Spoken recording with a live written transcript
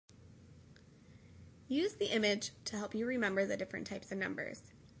Use the image to help you remember the different types of numbers.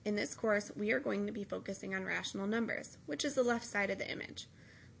 In this course, we are going to be focusing on rational numbers, which is the left side of the image.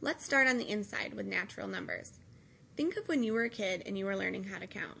 Let's start on the inside with natural numbers. Think of when you were a kid and you were learning how to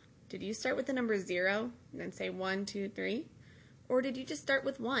count. Did you start with the number 0 and then say 1, 2, 3? Or did you just start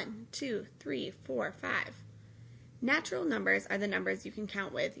with 1, 2, 3, 4, 5? Natural numbers are the numbers you can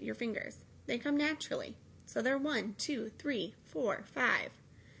count with your fingers. They come naturally. So they're 1, 2, 3, 4, 5.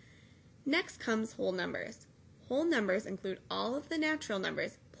 Next comes whole numbers. Whole numbers include all of the natural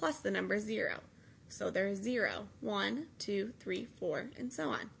numbers plus the number 0. So there's 0, 1, 2, 3, 4, and so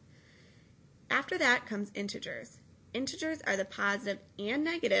on. After that comes integers. Integers are the positive and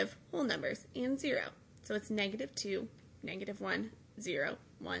negative whole numbers and 0. So it's -2, -1, 0,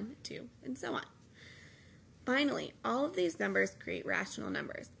 1, 2, and so on. Finally, all of these numbers create rational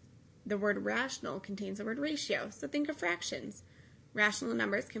numbers. The word rational contains the word ratio, so think of fractions. Rational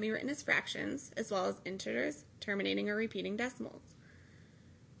numbers can be written as fractions, as well as integers, terminating or repeating decimals.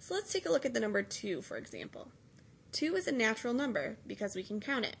 So let's take a look at the number 2, for example. 2 is a natural number because we can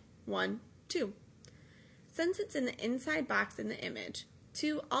count it. 1, 2. Since it's in the inside box in the image,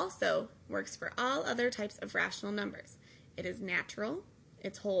 2 also works for all other types of rational numbers. It is natural,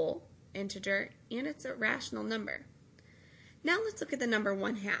 it's whole, integer, and it's a rational number. Now let's look at the number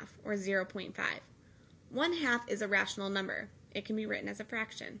 1/2, or 0.5. 1/2 is a rational number. It can be written as a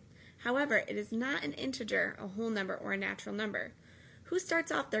fraction. However, it is not an integer, a whole number, or a natural number. Who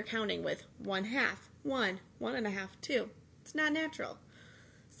starts off their counting with 1/2, 1, 1.5, 2? It's not natural.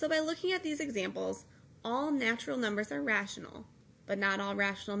 So by looking at these examples, all natural numbers are rational, but not all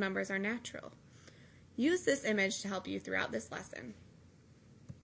rational numbers are natural. Use this image to help you throughout this lesson.